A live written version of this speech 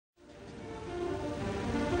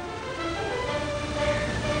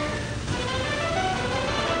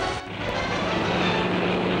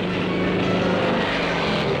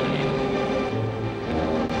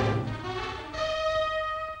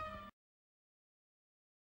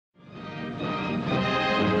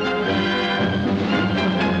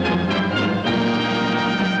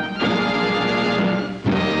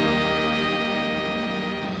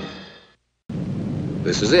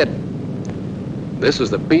This is it. This is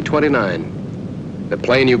the B-29, the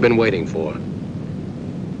plane you've been waiting for.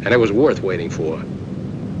 And it was worth waiting for.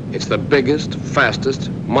 It's the biggest,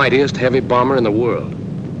 fastest, mightiest heavy bomber in the world.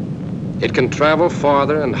 It can travel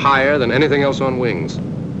farther and higher than anything else on wings.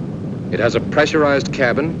 It has a pressurized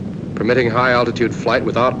cabin, permitting high-altitude flight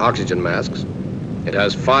without oxygen masks. It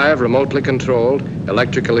has 5 remotely controlled,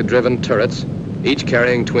 electrically driven turrets, each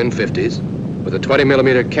carrying twin 50s, with a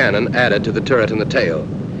 20-millimeter cannon added to the turret in the tail.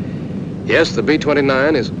 Yes, the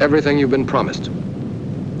B-29 is everything you've been promised.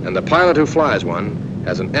 And the pilot who flies one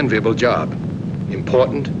has an enviable job.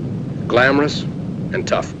 Important, glamorous, and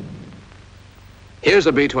tough. Here's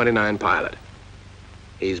a B-29 pilot.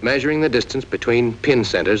 He's measuring the distance between pin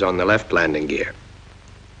centers on the left landing gear.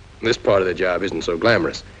 This part of the job isn't so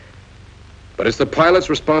glamorous, but it's the pilot's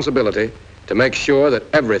responsibility to make sure that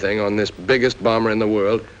everything on this biggest bomber in the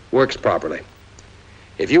world works properly.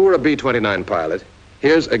 If you were a B-29 pilot,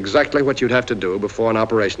 here's exactly what you'd have to do before an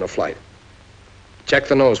operational flight. Check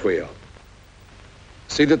the nose wheel.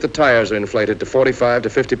 See that the tires are inflated to 45 to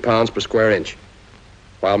 50 pounds per square inch.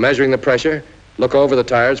 While measuring the pressure, look over the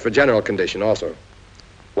tires for general condition also.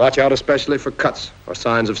 Watch out especially for cuts or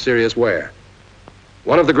signs of serious wear.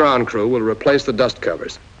 One of the ground crew will replace the dust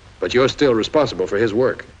covers, but you're still responsible for his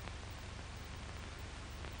work.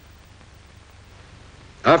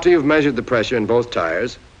 After you've measured the pressure in both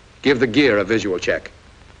tires, give the gear a visual check.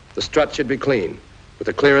 The strut should be clean, with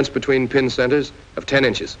a clearance between pin centers of 10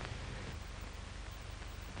 inches.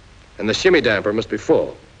 And the shimmy damper must be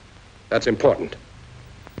full. That's important.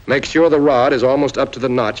 Make sure the rod is almost up to the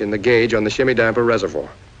notch in the gauge on the shimmy damper reservoir.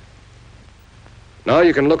 Now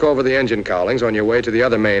you can look over the engine cowlings on your way to the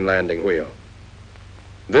other main landing wheel.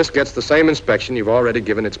 This gets the same inspection you've already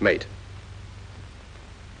given its mate.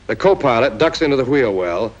 The co-pilot ducks into the wheel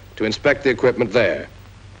well to inspect the equipment there,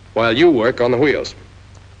 while you work on the wheels.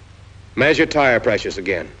 Measure tire pressures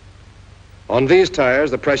again. On these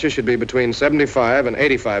tires, the pressure should be between 75 and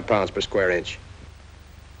 85 pounds per square inch.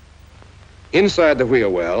 Inside the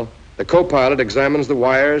wheel well, the co-pilot examines the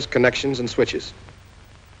wires, connections, and switches.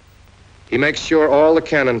 He makes sure all the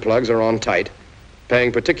cannon plugs are on tight,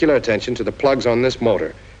 paying particular attention to the plugs on this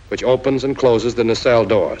motor, which opens and closes the nacelle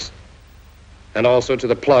doors, and also to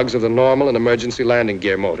the plugs of the normal and emergency landing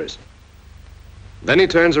gear motors. Then he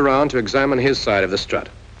turns around to examine his side of the strut.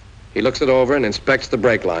 He looks it over and inspects the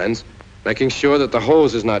brake lines, making sure that the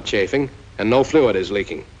hose is not chafing and no fluid is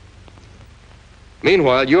leaking.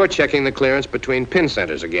 Meanwhile, you're checking the clearance between pin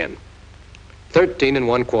centers again. 13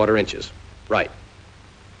 1/4 inches. Right.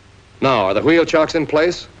 Now, are the wheel chocks in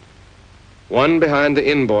place? One behind the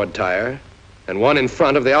inboard tire and one in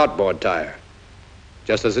front of the outboard tire,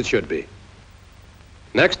 just as it should be.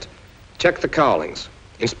 Next, check the cowlings,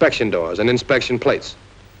 inspection doors, and inspection plates.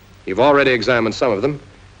 You've already examined some of them,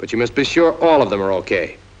 but you must be sure all of them are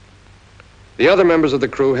okay. The other members of the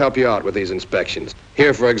crew help you out with these inspections.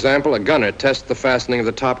 Here, for example, a gunner tests the fastening of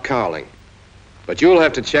the top cowling. But you'll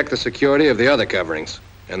have to check the security of the other coverings,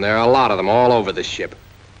 and there are a lot of them all over this ship.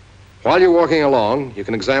 While you're walking along, you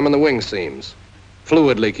can examine the wing seams.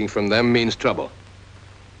 Fluid leaking from them means trouble.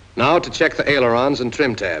 Now to check the ailerons and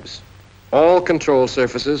trim tabs. All control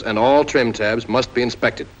surfaces and all trim tabs must be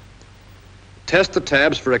inspected. Test the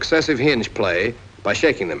tabs for excessive hinge play by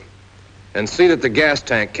shaking them, and see that the gas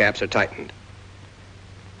tank caps are tightened.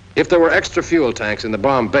 If there were extra fuel tanks in the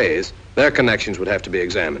bomb bays, their connections would have to be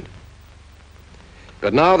examined.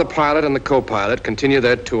 But now the pilot and the co-pilot continue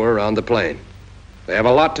their tour around the plane. They have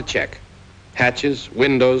a lot to check. Hatches,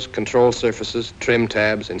 windows, control surfaces, trim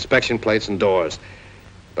tabs, inspection plates, and doors.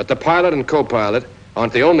 But the pilot and co-pilot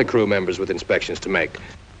aren't the only crew members with inspections to make.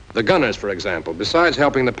 The gunners, for example, besides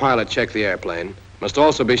helping the pilot check the airplane, must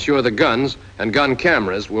also be sure the guns and gun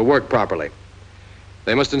cameras will work properly.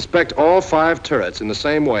 They must inspect all 5 turrets in the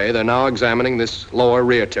same way they're now examining this lower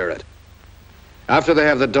rear turret. After they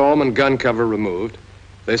have the dome and gun cover removed,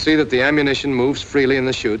 they see that the ammunition moves freely in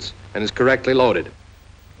the chutes and is correctly loaded.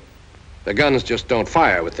 The guns just don't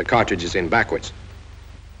fire with the cartridges in backwards.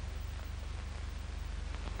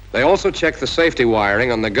 They also check the safety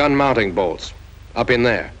wiring on the gun mounting bolts, up in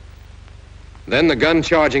there. Then the gun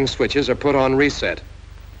charging switches are put on reset.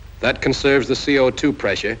 That conserves the CO2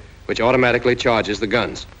 pressure, which automatically charges the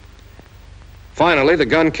guns. Finally, the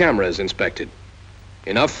gun camera is inspected.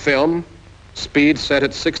 Enough film, speed set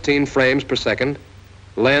at 16 frames per second,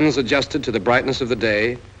 lens adjusted to the brightness of the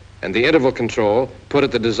day, and the interval control put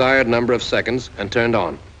at the desired number of seconds and turned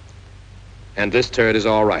on. And this turret is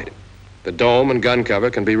all right. The dome and gun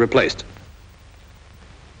cover can be replaced.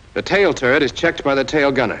 The tail turret is checked by the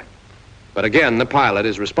tail gunner, but again, the pilot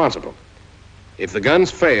is responsible. If the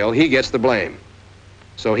guns fail, he gets the blame.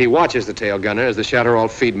 so he watches the tail gunner as the Shatterall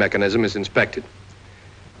feed mechanism is inspected.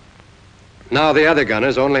 Now the other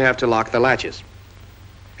gunners only have to lock the latches.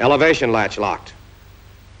 Elevation latch locked.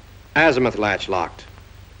 Azimuth latch locked.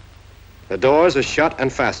 The doors are shut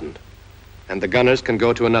and fastened, and the gunners can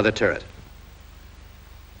go to another turret.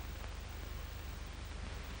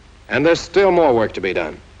 And there's still more work to be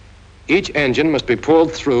done. Each engine must be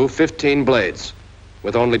pulled through 15 blades,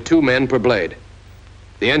 with only 2 men per blade.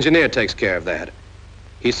 The engineer takes care of that.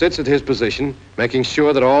 He sits at his position, making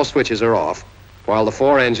sure that all switches are off, while the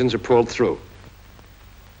 4 engines are pulled through.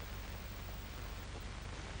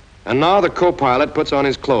 And now the co-pilot puts on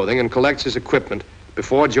his clothing and collects his equipment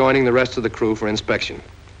before joining the rest of the crew for inspection.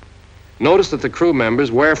 Notice that the crew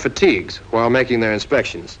members wear fatigues while making their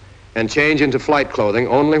inspections and change into flight clothing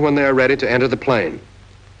only when they are ready to enter the plane.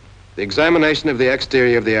 The examination of the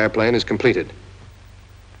exterior of the airplane is completed,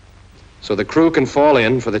 so the crew can fall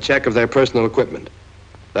in for the check of their personal equipment.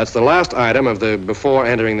 That's the last item of the before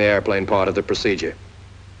entering the airplane part of the procedure,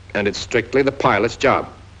 and it's strictly the pilot's job,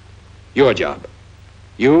 your job.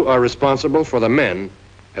 You are responsible for the men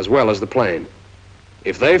as well as the plane.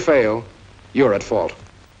 If they fail, you're at fault.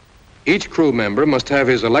 Each crew member must have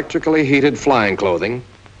his electrically heated flying clothing,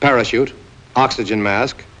 parachute, oxygen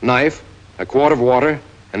mask, knife, a quart of water,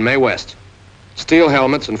 and Mae West. Steel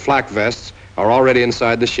helmets and flak vests are already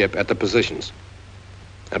inside the ship at the positions.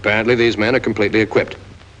 Apparently, these men are completely equipped.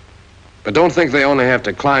 But don't think they only have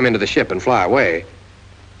to climb into the ship and fly away.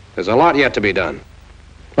 There's a lot yet to be done.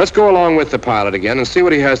 Let's go along with the pilot again and see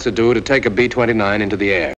what he has to do to take a B-29 into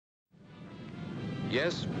the air.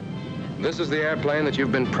 Yes, this is the airplane that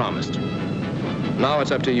you've been promised. Now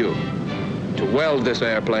it's up to you to weld this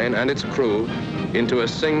airplane and its crew into a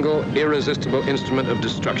single, irresistible instrument of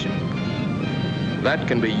destruction. That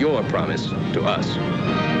can be your promise to us.